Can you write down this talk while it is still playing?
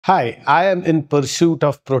Hi, I am in pursuit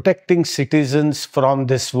of protecting citizens from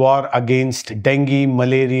this war against dengue,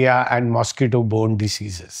 malaria, and mosquito-borne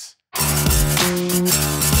diseases.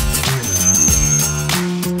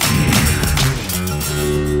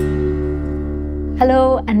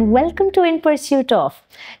 Hello and welcome to In Pursuit of.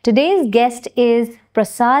 Today's guest is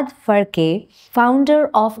Prasad Phadke, founder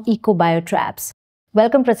of Eco BioTraps.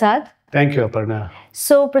 Welcome, Prasad. Thank you, Aparna.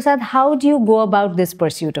 So, Prasad, how do you go about this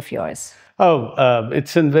pursuit of yours?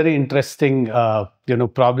 It's a very interesting,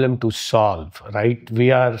 problem to solve, right? We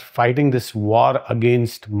are fighting this war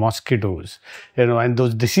against mosquitoes, and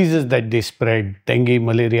those diseases that they spread, dengue,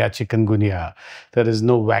 malaria, chikungunya. There is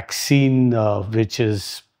no vaccine which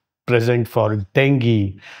is present for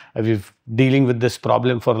dengue. We've dealing with this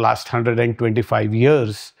problem for last 125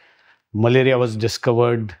 years. Malaria was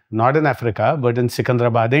discovered not in Africa, but in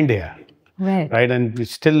Secunderabad, India. Right. And we're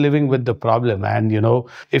still living with the problem. And,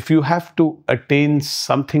 if you have to attain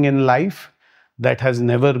something in life that has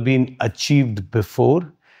never been achieved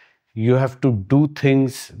before, you have to do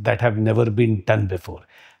things that have never been done before.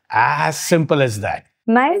 As simple as that.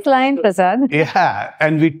 Nice line, Prasad. Yeah.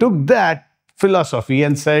 And we took that philosophy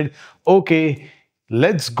and said, okay,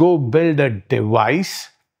 let's go build a device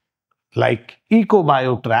like Eco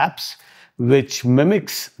BioTraps, which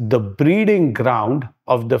mimics the breeding ground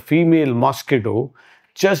of the female mosquito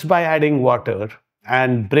just by adding water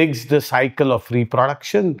and breaks the cycle of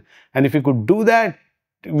reproduction. And if you could do that,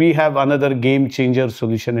 we have another game changer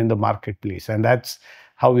solution in the marketplace. And that's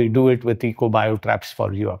how we do it with Eco BioTraps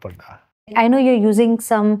for you, Aparna. I know you're using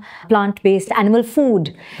some plant-based animal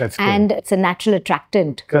food. That's and correct. It's a natural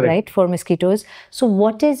attractant, Correct. right, for mosquitoes. So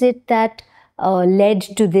what is it that led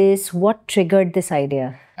to this? What triggered this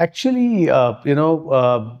idea? Actually,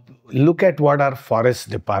 look at what our forest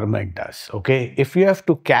department does, okay? If you have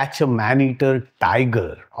to catch a man-eater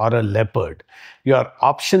tiger or a leopard, your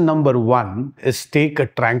option number one is take a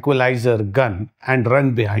tranquilizer gun and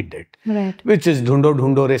run behind it. Right. Which is dhundo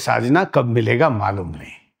dhundo re sajna kab milega malum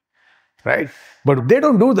nahi. Right? But they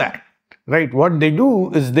don't do that, right? What they do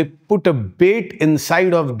is they put a bait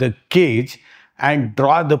inside of the cage and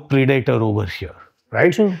draw the predator over here,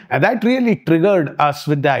 right? True. And that really triggered us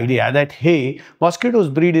with the idea that, hey, mosquitoes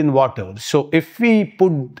breed in water. So if we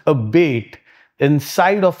put a bait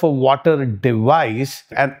inside of a water device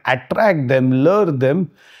and attract them, lure them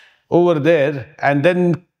over there, and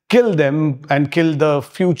then kill them and kill the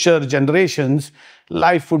future generations,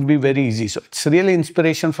 life would be very easy. So it's really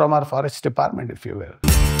inspiration from our forest department, if you will.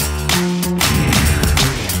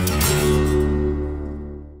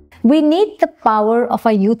 We need the power of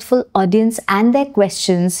our youthful audience and their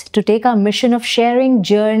questions to take our mission of sharing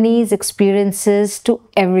journeys, experiences to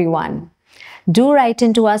everyone. Do write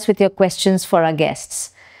into us with your questions for our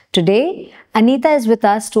guests. Today, Anita is with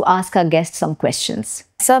us to ask our guests some questions.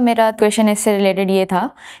 Sir मेरा question इससे related ये था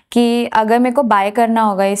कि अगर मेरे को bye करना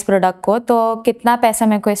होगा इस प्रोडक्ट को तो कितना पैसा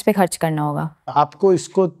मेरे को इस पे खर्च करना होगा? आपको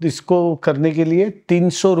इसको करने के लिए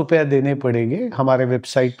 300 रुपया देने पड़ेंगे. हमारे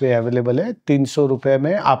वेबसाइट पे अवेलेबल है. 300 रुपये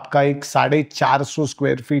में आपका एक 450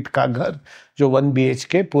 स्क्वायर फीट का घर जो 1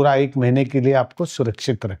 BHK पूरा 1 महीने के लिए आपको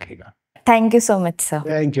सुरक्षित रखेगा. Thank you so much sir.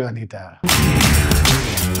 Thank you Anita.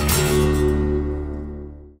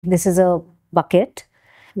 This is a bucket.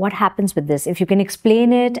 What happens with this? If you can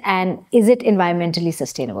explain it, and is it environmentally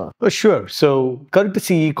sustainable? Oh, sure. So,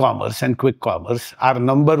 courtesy e-commerce and quick commerce, our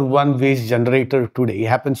number one waste generator today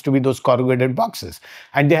happens to be those corrugated boxes.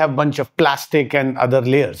 And they have a bunch of plastic and other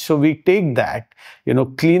layers. So, we take that,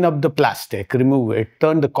 clean up the plastic, remove it,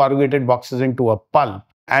 turn the corrugated boxes into a pulp,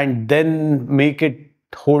 and then make it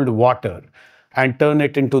hold water and turn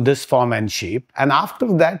it into this form and shape. And after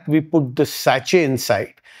that, we put the sachet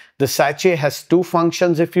inside. The sachet has two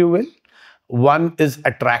functions, if you will. One is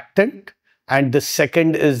attractant, and the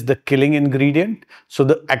second is the killing ingredient. So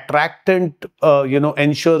the attractant,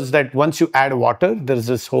 ensures that once you add water, there is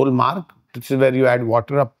this whole mark. This is where you add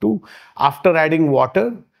water up to. After adding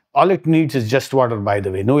water, all it needs is just water, by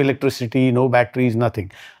the way. No electricity, no batteries,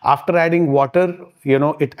 nothing. After adding water,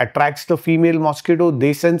 it attracts the female mosquito.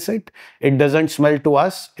 They sense it. It doesn't smell to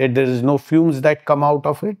us. There is no fumes that come out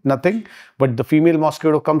of it, nothing. But the female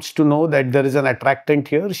mosquito comes to know that there is an attractant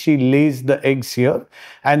here. She lays the eggs here.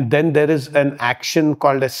 And then there is an action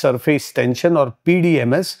called a surface tension or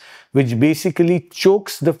PDMS, which basically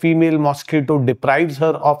chokes the female mosquito, deprives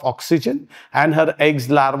her of oxygen, and her eggs,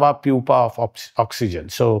 larva, pupa of oxygen.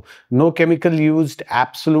 So no chemical used,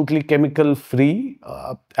 absolutely chemical free,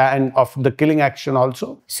 and of the killing action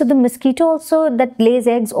also. So the mosquito also that lays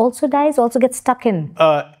eggs also dies, also gets stuck in?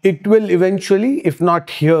 It will eventually, if not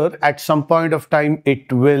here, at some point of time,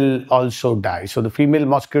 it will also die. So the female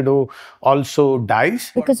mosquito also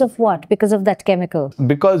dies. Because of what? Because of that chemical?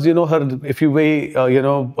 Because, if you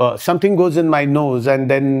weigh, something goes in my nose and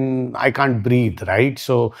then I can't breathe, right?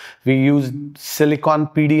 So we use silicone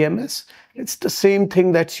PDMS. It's the same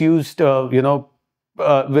thing that's used,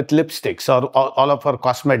 with lipsticks or all of our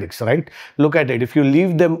cosmetics, right? Look at it. If you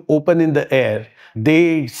leave them open in the air,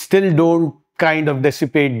 they still don't kind of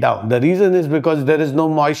dissipate down. The reason is because there is no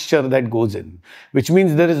moisture that goes in, which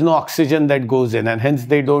means there is no oxygen that goes in, and hence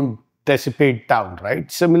they don't dissipate down,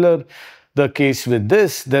 right? Similar the case with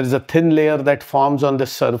this, there is a thin layer that forms on the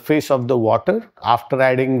surface of the water after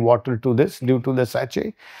adding water to this due to the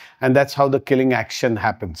sachet, and that's how the killing action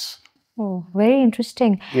happens. Oh, very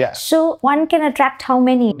interesting. Yeah. So one can attract how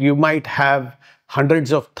many? You might have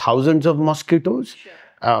hundreds of thousands of mosquitoes.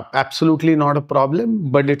 Sure. Absolutely not a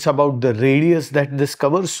problem, but it's about the radius that this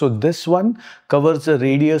covers. So this one covers a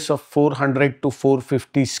radius of 400 to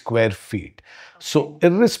 450 square feet. So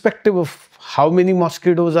irrespective of how many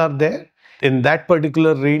mosquitoes are there, in that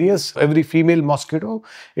particular radius, every female mosquito,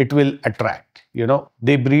 it will attract.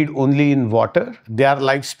 They breed only in water. Their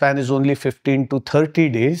lifespan is only 15 to 30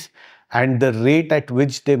 days. And the rate at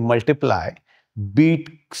which they multiply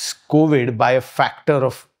beats COVID by a factor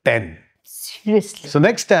of 10. Seriously? So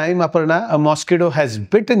next time, Aparna, a mosquito has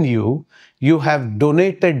bitten you, you have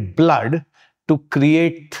donated blood to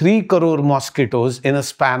create 3 crore mosquitoes in a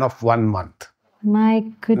span of 1 month. My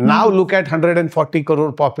goodness. Now look at 140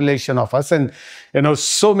 crore population of us, and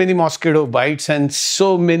so many mosquito bites and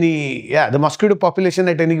so many, the mosquito population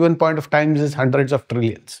at any given point of time is hundreds of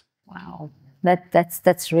trillions. Wow.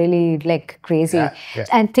 That's really like crazy. Yeah.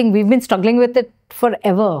 I think we've been struggling with it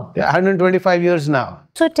forever. Yeah, 125 years now.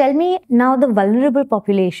 So tell me now, the vulnerable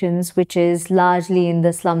populations, which is largely in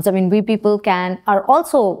the slums. I mean, we people are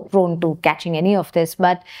also prone to catching any of this,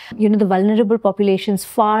 but the vulnerable populations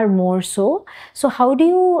far more so. So how do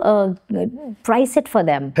you price it for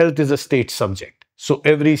them? Health is a state subject. So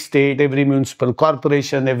every state, every municipal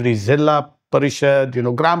corporation, every Zilla Parishad,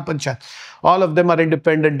 Gram Panchayat, all of them are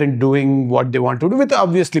independent in doing what they want to do with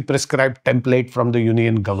obviously prescribed template from the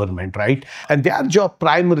union government, right? And their job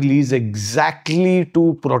primarily is exactly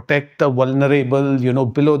to protect the vulnerable,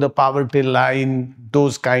 below the poverty line,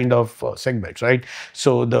 those kind of segments, right?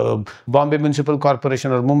 So the Bombay Municipal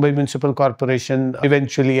Corporation or Mumbai Municipal Corporation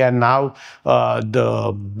eventually, and now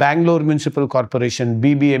the Bangalore Municipal Corporation,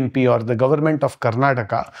 BBMP, or the government of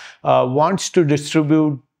Karnataka wants to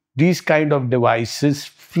distribute these kind of devices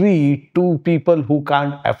free to people who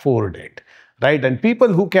can't afford it, right? And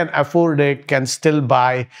people who can afford it can still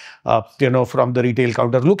buy, from the retail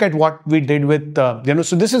counter. Look at what we did with,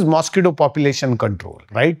 so this is mosquito population control,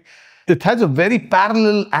 right? It has a very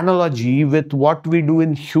parallel analogy with what we do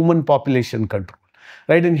in human population control.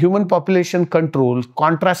 Right? In human population control,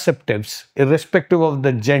 contraceptives, irrespective of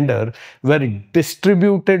the gender, were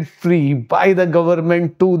distributed free by the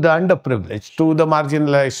government to the underprivileged, to the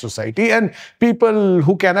marginalized society. And people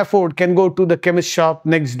who can afford can go to the chemist shop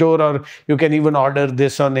next door, or you can even order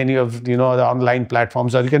this on any of the online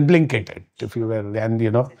platforms, or you can Blinkit it if you will, and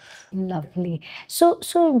Lovely. So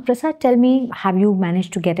Prasad, tell me, have you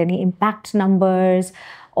managed to get any impact numbers?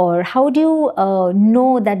 Or how do you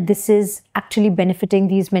know that this is actually benefiting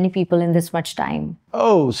these many people in this much time?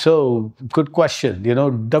 Oh, so good question.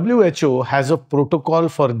 WHO has a protocol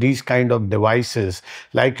for these kind of devices,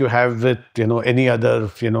 like you have with, any other,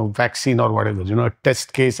 vaccine or whatever, a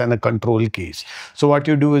test case and a control case. So what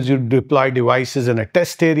you do is you deploy devices in a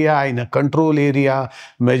test area, in a control area,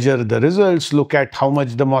 measure the results, look at how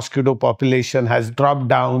much the mosquito population has dropped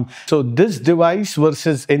down. So this device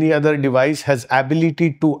versus any other device has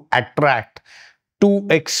ability to attract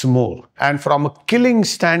 2x more. And from a killing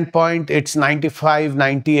standpoint, it's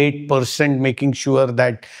 95-98% making sure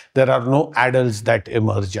that there are no adults that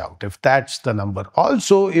emerge out, if that's the number.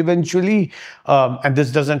 Also, eventually, and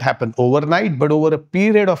this doesn't happen overnight, but over a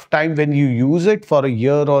period of time when you use it for a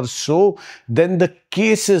year or so, then the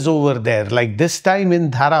case is over there. Like this time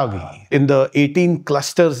in Dharavi, in the 18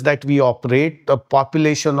 clusters that we operate, a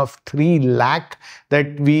population of 3 lakh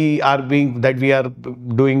that we are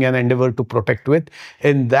doing an endeavor to protect with.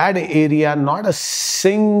 In that area, not a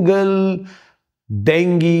single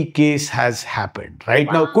dengue case has happened.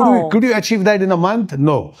 Right now, Wow. could you achieve that in a month?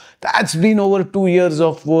 No, that's been over 2 years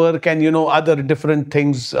of work, and other different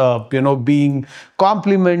things being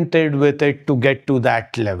complemented with it to get to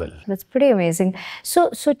that level. That's pretty amazing. So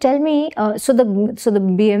tell me, so the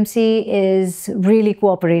BMC is really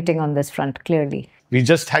cooperating on this front, clearly. We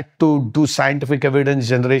just had to do scientific evidence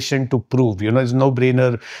generation to prove, it's no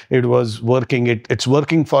brainer. It was working. It's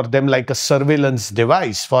working for them like a surveillance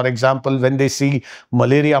device. For example, when they see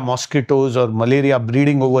malaria mosquitoes or malaria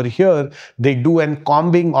breeding over here, they do an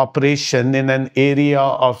combing operation in an area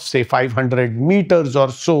of say 500 meters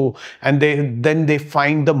or so, and then they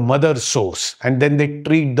find the mother source, and then they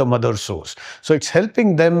treat the mother source. So it's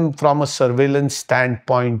helping them from a surveillance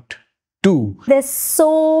standpoint too. There's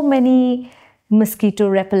so many mosquito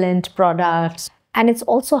repellent products, and it's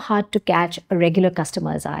also hard to catch a regular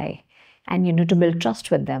customer's eye, and you need to build trust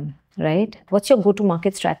with them, right? What's your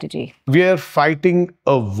go-to-market strategy? We are fighting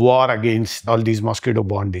a war against all these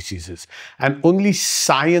mosquito-borne diseases, and only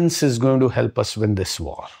science is going to help us win this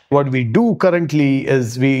war. What we do currently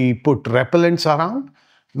is we put repellents around,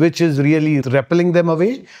 which is really repelling them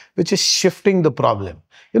away, which is shifting the problem.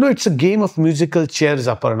 It's a game of musical chairs,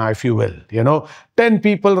 Aparna, if you will. 10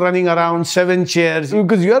 people running around, 7 chairs,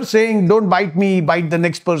 because you're saying, don't bite me, bite the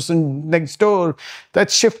next person next door.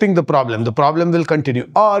 That's shifting the problem. The problem will continue.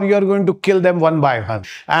 Or you're going to kill them one by one.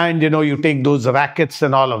 And, you take those rackets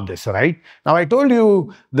and all of this, right? Now, I told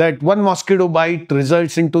you that one mosquito bite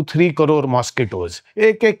results into 3 crore mosquitoes.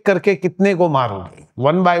 Ek karke kitne ko maroge?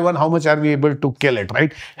 One by one, how much are we able to kill it,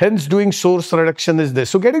 right? Hence, doing source reduction is this.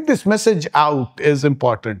 So getting this message out is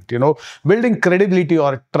important, building credibility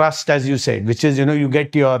or trust, as you said, which is, you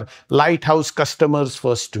get your lighthouse customers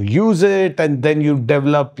first to use it, and then you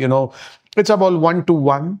develop, it's about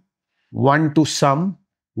 1-to-1, 1-to-some,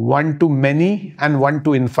 1-to-many, and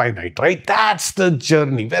 1-to-infinite, right? That's the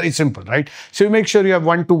journey. Very simple, right? So you make sure you have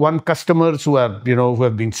 1-to-1 customers who are, who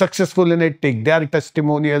have been successful in it, take their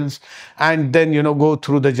testimonials, and then, go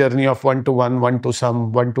through the journey of 1-to-1,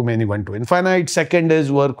 1-to-some, 1-to-many, 1-to-infinite. Second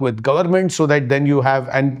is work with government so that then you have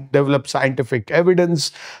and develop scientific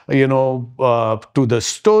evidence, to the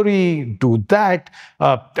story, do that.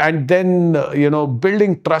 And then,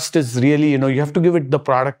 building trust is really, you have to give it the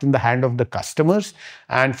product in the hand of the customers,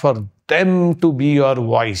 and for them to be your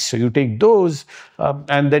voice. So you take those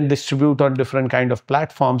and then distribute on different kind of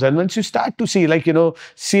platforms. And once you start to see, like,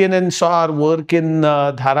 CNN saw our work in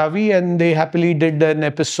Dharavi, and they happily did an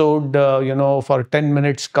episode, for 10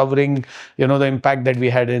 minutes covering, the impact that we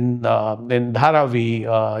had in Dharavi,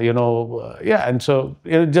 yeah. And so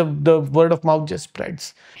the word of mouth just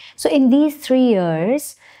spreads. So in these 3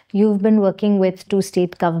 years, you've been working with 2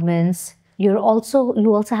 state governments. You also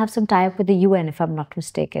have some tie-up with the UN, if I'm not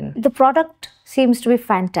mistaken. The product seems to be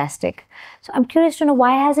fantastic. So I'm curious to know,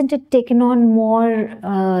 why hasn't it taken on more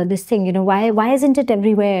this thing? Why isn't it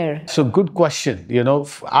everywhere? So good question.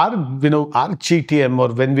 Our GTM,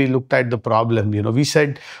 or when we looked at the problem, we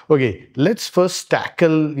said, okay, let's first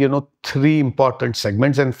tackle, 3 important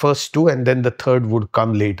segments, and first 2, and then the third would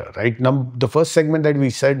come later, right? Now, the first segment that we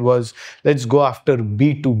said was, let's go after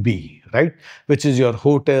B2B. Right? Which is your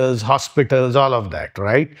hotels, hospitals, all of that,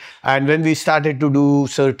 right? And when we started to do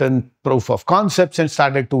certain proof of concepts and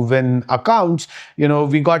started to win accounts,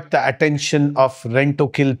 we got the attention of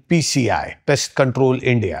Rent-to-Kill PCI, Pest Control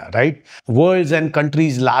India, right? World's and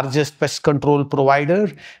country's largest pest control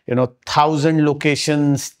provider, 1,000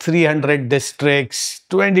 locations, 300 districts,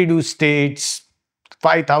 22 states,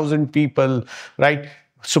 5,000 people, right?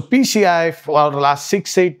 So PCI for the last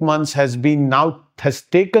 6-8 months has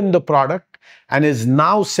taken the product and is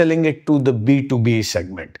now selling it to the B2B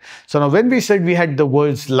segment. So now when we said we had the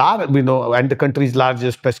world's and the country's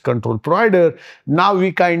largest pest control provider, now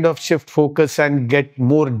we kind of shift focus and get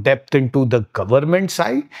more depth into the government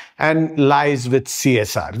side and lies with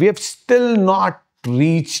CSR. We have still not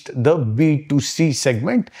reached the B2C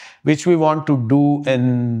segment, which we want to do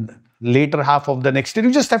in later half of the next year.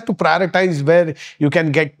 You just have to prioritize where you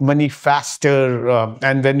can get money faster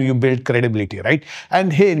and when you build credibility, right?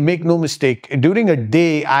 And hey, make no mistake, during a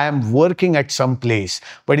day I am working at some place,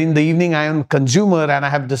 but in the evening I am a consumer and I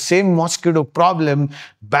have the same mosquito problem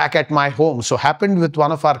back at my home. So happened with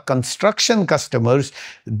one of our construction customers.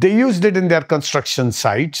 They used it in their construction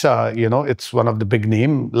sites. It's one of the big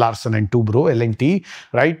name, Larsen and Toubro, L&T,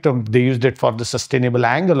 right? They used it for the sustainable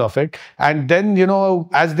angle of it. And then,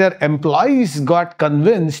 as their employees got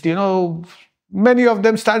convinced, many of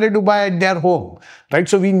them started to buy at their home, right?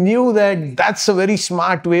 So we knew that that's a very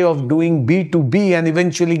smart way of doing B2B and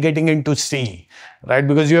eventually getting into C, right?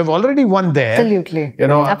 Because you have already won there. Absolutely. You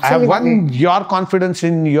know, Absolutely. I have won your confidence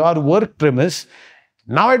in your work premise.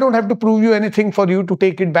 Now I don't have to prove you anything for you to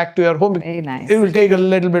take it back to your home. Very nice. It will take a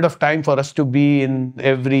little bit of time for us to be in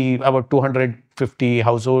about 250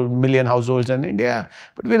 million households in India,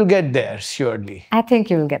 but we'll get there surely. I think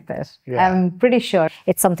you will get there. Yeah. I'm pretty sure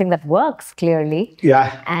it's something that works clearly.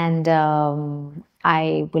 Yeah. And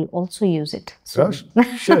I will also use it. So,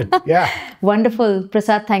 sure. Yeah. Wonderful.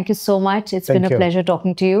 Prasad, thank you so much. It's been a pleasure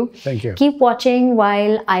talking to you. Thank you. Keep watching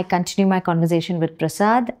while I continue my conversation with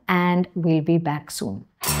Prasad, and we'll be back soon.